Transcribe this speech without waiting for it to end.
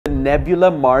Nebula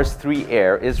Mars 3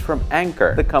 Air is from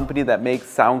Anker, the company that makes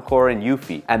SoundCore and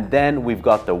Eufy. And then we've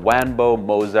got the Wanbo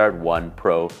Mozart 1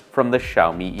 Pro from the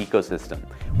Xiaomi ecosystem.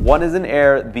 One is an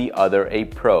Air, the other a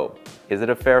Pro. Is it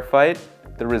a fair fight?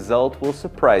 The result will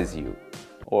surprise you.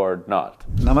 Or not.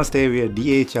 Namaste, we are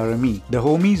DHRME. The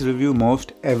homies review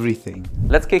most everything.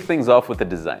 Let's kick things off with the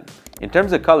design. In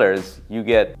terms of colors, you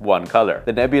get one color.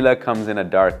 The Nebula comes in a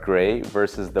dark gray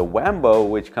versus the Wanbo,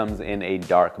 which comes in a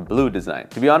dark blue design.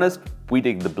 To be honest, we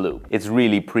dig the blue. It's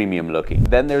really premium looking.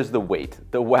 Then there's the weight.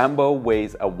 The Wanbo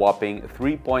weighs a whopping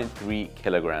 3.3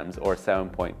 kilograms or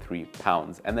 7.3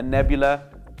 pounds, and the Nebula,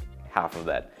 half of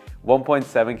that.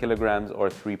 1.7 kilograms or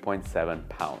 3.7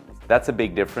 pounds. That's a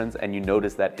big difference, and you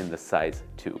notice that in the size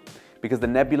too. Because the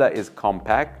Nebula is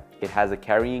compact, it has a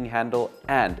carrying handle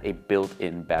and a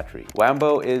built-in battery.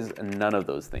 Wanbo is none of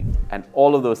those things. And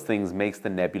all of those things makes the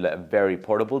Nebula a very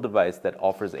portable device that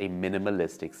offers a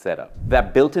minimalistic setup.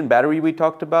 That built-in battery we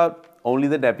talked about, only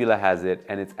the Nebula has it,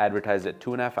 and it's advertised at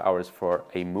 2.5 hours for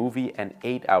a movie and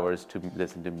 8 hours to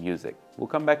listen to music. We'll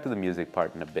come back to the music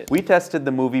part in a bit. We tested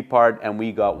the movie part and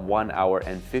we got 1 hour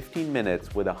and 15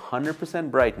 minutes with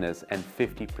 100% brightness and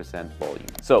 50% volume.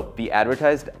 So the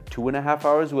advertised 2.5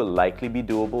 hours will likely be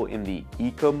doable in the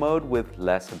eco mode with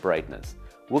less brightness.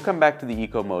 We'll come back to the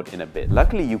eco mode in a bit.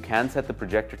 Luckily, you can set the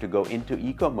projector to go into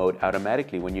eco mode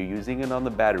automatically when you're using it on the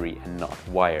battery and not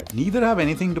wired. Neither have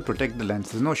anything to protect the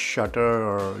lens. There's no shutter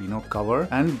or cover,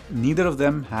 and neither of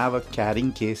them have a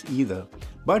carrying case either.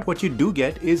 But what you do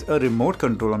get is a remote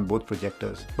control on both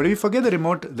projectors. But if you forget the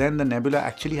remote, then the Nebula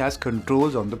actually has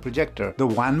controls on the projector. The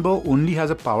Wanbo only has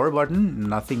a power button,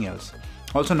 nothing else.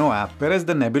 Also no app, whereas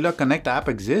the Nebula Connect app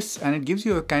exists and it gives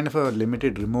you a kind of a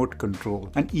limited remote control.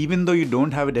 And even though you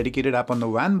don't have a dedicated app on the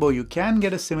Wanbo, you can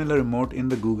get a similar remote in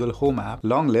the Google Home app.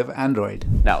 Long live Android.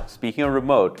 Now, speaking of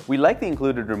remote, we like the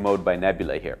included remote by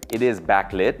Nebula here. It is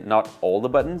backlit, not all the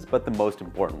buttons, but the most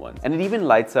important ones. And it even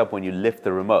lights up when you lift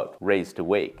the remote, raise to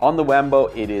wake. On the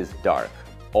Wanbo, it is dark,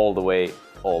 all the way,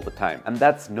 all the time. And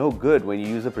that's no good when you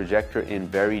use a projector in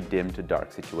very dim to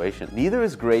dark situations. Neither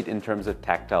is great in terms of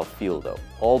tactile feel though.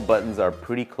 All buttons are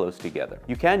pretty close together.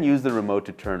 You can use the remote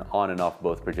to turn on and off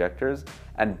both projectors,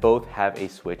 and both have a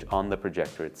switch on the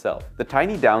projector itself. The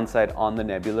tiny downside on the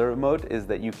Nebula remote is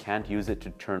that you can't use it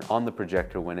to turn on the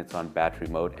projector when it's on battery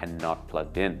mode and not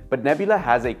plugged in. But Nebula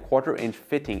has a 1/4-inch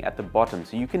fitting at the bottom,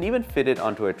 so you can even fit it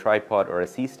onto a tripod or a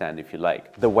C-stand if you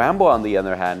like. The Wanbo, on the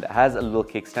other hand, has a little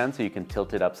kickstand so you can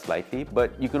tilt it up slightly, but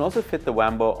you can also fit the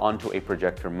Wanbo onto a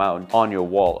projector mount on your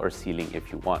wall or ceiling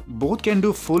if you want. Both can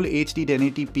do full HD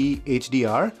 1080p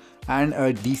HDR and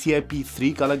a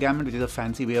DCI-P3 color gamut, which is a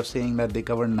fancy way of saying that they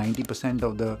cover 90%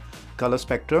 of the color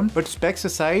spectrum. But specs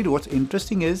aside, what's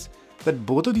interesting is that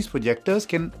both of these projectors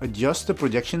can adjust the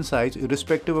projection size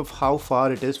irrespective of how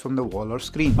far it is from the wall or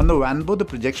screen. On the Wanbo, the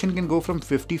projection can go from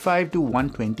 55 to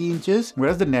 120 inches,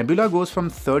 whereas the Nebula goes from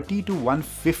 30 to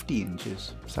 150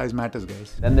 inches. Size matters,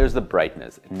 guys. Then there's the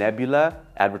brightness. Nebula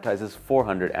advertises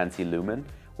 400 ANSI lumen,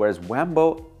 whereas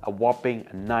Wanbo a whopping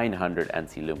 900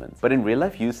 ANSI lumens. But in real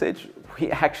life usage, we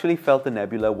actually felt the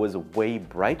Nebula was way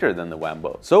brighter than the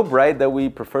Wanbo. So bright that we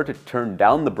prefer to turn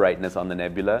down the brightness on the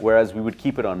Nebula, whereas we would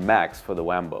keep it on max for the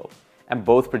Wanbo. And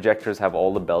both projectors have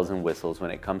all the bells and whistles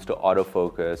when it comes to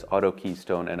autofocus, auto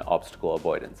keystone, and obstacle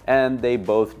avoidance. And they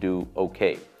both do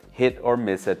okay, hit or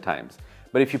miss at times.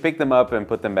 But if you pick them up and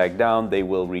put them back down, they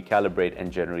will recalibrate, and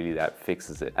generally that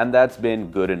fixes it. And that's been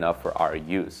good enough for our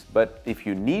use. But if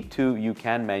you need to, you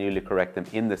can manually correct them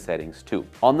in the settings too.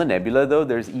 On the Nebula though,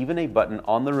 there's even a button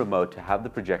on the remote to have the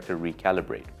projector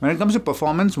recalibrate. When it comes to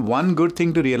performance, one good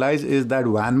thing to realize is that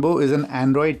Wanbo is an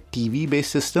Android TV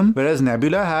based system, whereas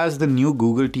Nebula has the new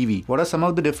Google TV. What are some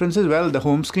of the differences? Well, the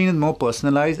home screen is more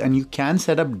personalized and you can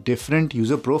set up different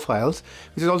user profiles,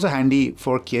 which is also handy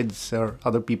for kids or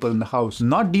other people in the house.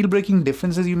 Not deal-breaking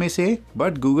differences, you may say,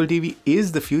 but Google TV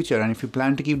is the future, and if you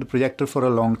plan to keep the projector for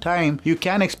a long time, you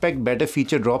can expect better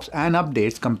feature drops and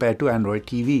updates compared to Android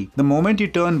TV. The moment you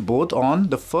turn both on,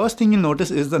 the first thing you'll notice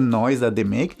is the noise that they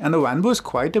make, and the Wanbo is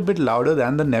quite a bit louder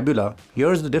than the Nebula.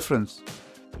 Here's the difference.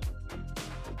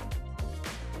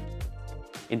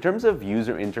 In terms of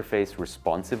user interface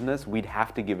responsiveness, we'd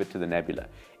have to give it to the Nebula.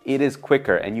 It is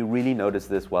quicker, and you really notice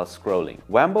this while scrolling.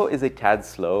 Wanbo is a tad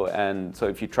slow, and so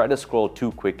if you try to scroll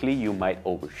too quickly, you might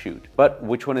overshoot. But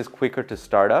which one is quicker to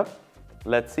start up?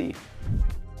 Let's see.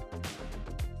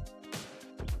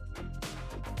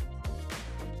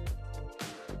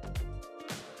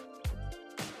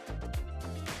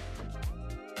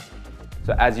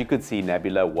 So as you could see,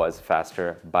 Nebula was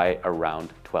faster by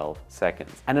around 12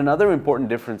 seconds. And another important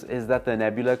difference is that the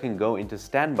Nebula can go into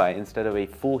standby instead of a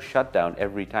full shutdown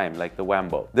every time like the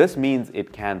Wanbo. This means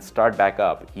it can start back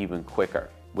up even quicker,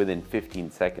 within 15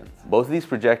 seconds. Both of these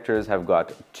projectors have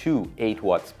got two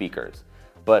 8-watt speakers,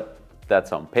 but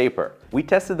that's on paper. We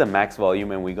tested the max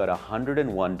volume and we got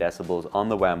 101 decibels on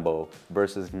the Wanbo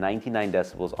versus 99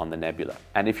 decibels on the Nebula.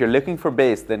 And if you're looking for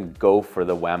bass, then go for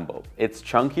the Wanbo. It's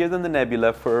chunkier than the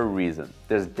Nebula for a reason.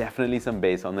 There's definitely some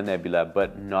bass on the Nebula,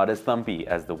 but not as thumpy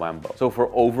as the Wanbo. So for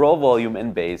overall volume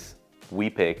and bass, we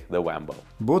pick the Wanbo.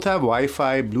 Both have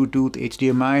Wi-Fi, Bluetooth,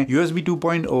 HDMI, USB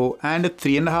 2.0 and a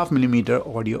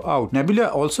 3.5mm audio out. Nebula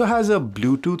also has a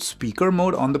Bluetooth speaker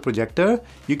mode on the projector.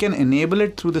 You can enable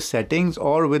it through the settings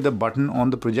or with the button on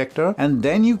the projector, and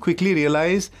then you quickly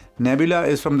realize Nebula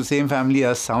is from the same family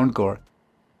as SoundCore.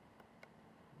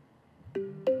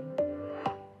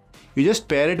 You just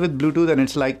pair it with Bluetooth and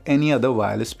it's like any other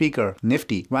wireless speaker.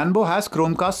 Nifty. Wanbo has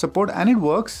Chromecast support and it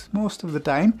works most of the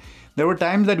time. There were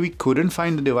times that we couldn't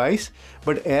find the device,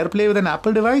 but AirPlay with an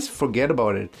Apple device, forget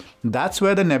about it. That's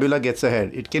where the Nebula gets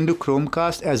ahead. It can do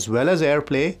Chromecast as well as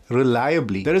AirPlay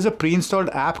reliably. There is a pre-installed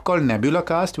app called Nebula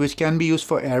Cast which can be used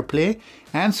for AirPlay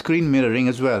and screen mirroring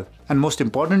as well. And most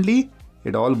importantly,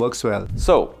 it all works well.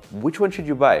 So, which one should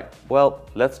you buy? Well,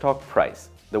 let's talk price.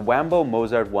 The Wanbo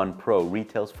Mozart 1 Pro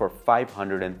retails for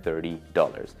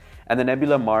 $530, and the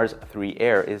Nebula Mars 3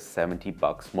 Air is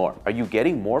 $70 more. Are you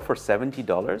getting more for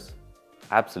 $70?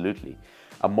 Absolutely.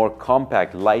 A more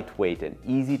compact, lightweight, and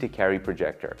easy to carry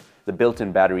projector. The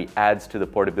built-in battery adds to the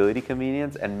portability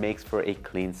convenience and makes for a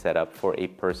clean setup for a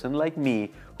person like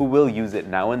me who will use it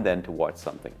now and then to watch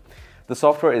something. The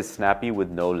software is snappy with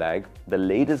no lag, the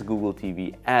latest Google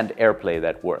TV and AirPlay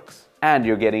that works. And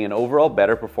you're getting an overall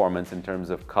better performance in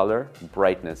terms of color,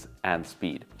 brightness, and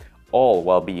speed, all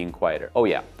while being quieter. Oh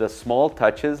yeah, the small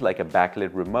touches like a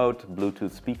backlit remote,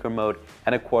 Bluetooth speaker mode,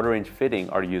 and a 1/4-inch fitting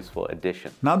are useful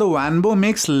additions. Now the Wanbo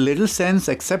makes little sense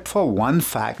except for one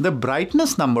fact. The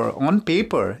brightness number on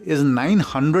paper is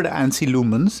 900 ANSI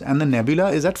lumens and the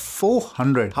Nebula is at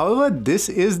 400. However, this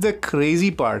is the crazy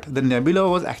part. The Nebula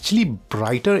was actually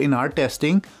brighter in our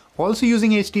testing, also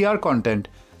using HDR content.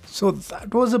 So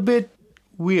that was a bit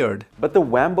weird. But the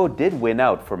Wanbo did win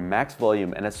out for max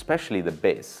volume and especially the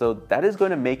bass, so that is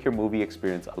going to make your movie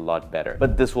experience a lot better.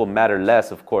 But this will matter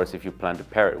less, of course, if you plan to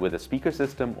pair it with a speaker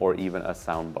system or even a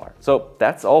soundbar. So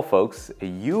that's all, folks.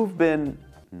 You've been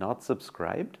not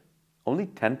subscribed? Only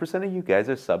 10% of you guys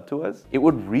are subbed to us? It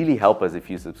would really help us if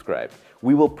you subscribe.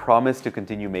 We will promise to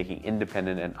continue making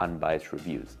independent and unbiased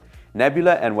reviews.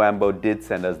 Nebula and Wanbo did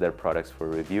send us their products for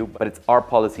review, but it's our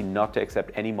policy not to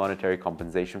accept any monetary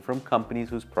compensation from companies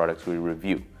whose products we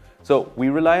review. So we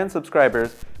rely on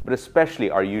subscribers, but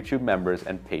especially our YouTube members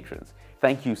and patrons.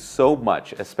 Thank you so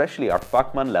much, especially our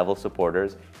Fuckman level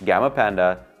supporters, Gamma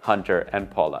Panda, Hunter, and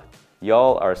Paula.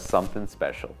 Y'all are something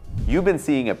special. You've been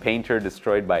seeing a painter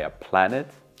destroyed by a planet.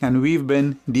 And we've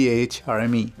been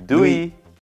DHRME. Dewey.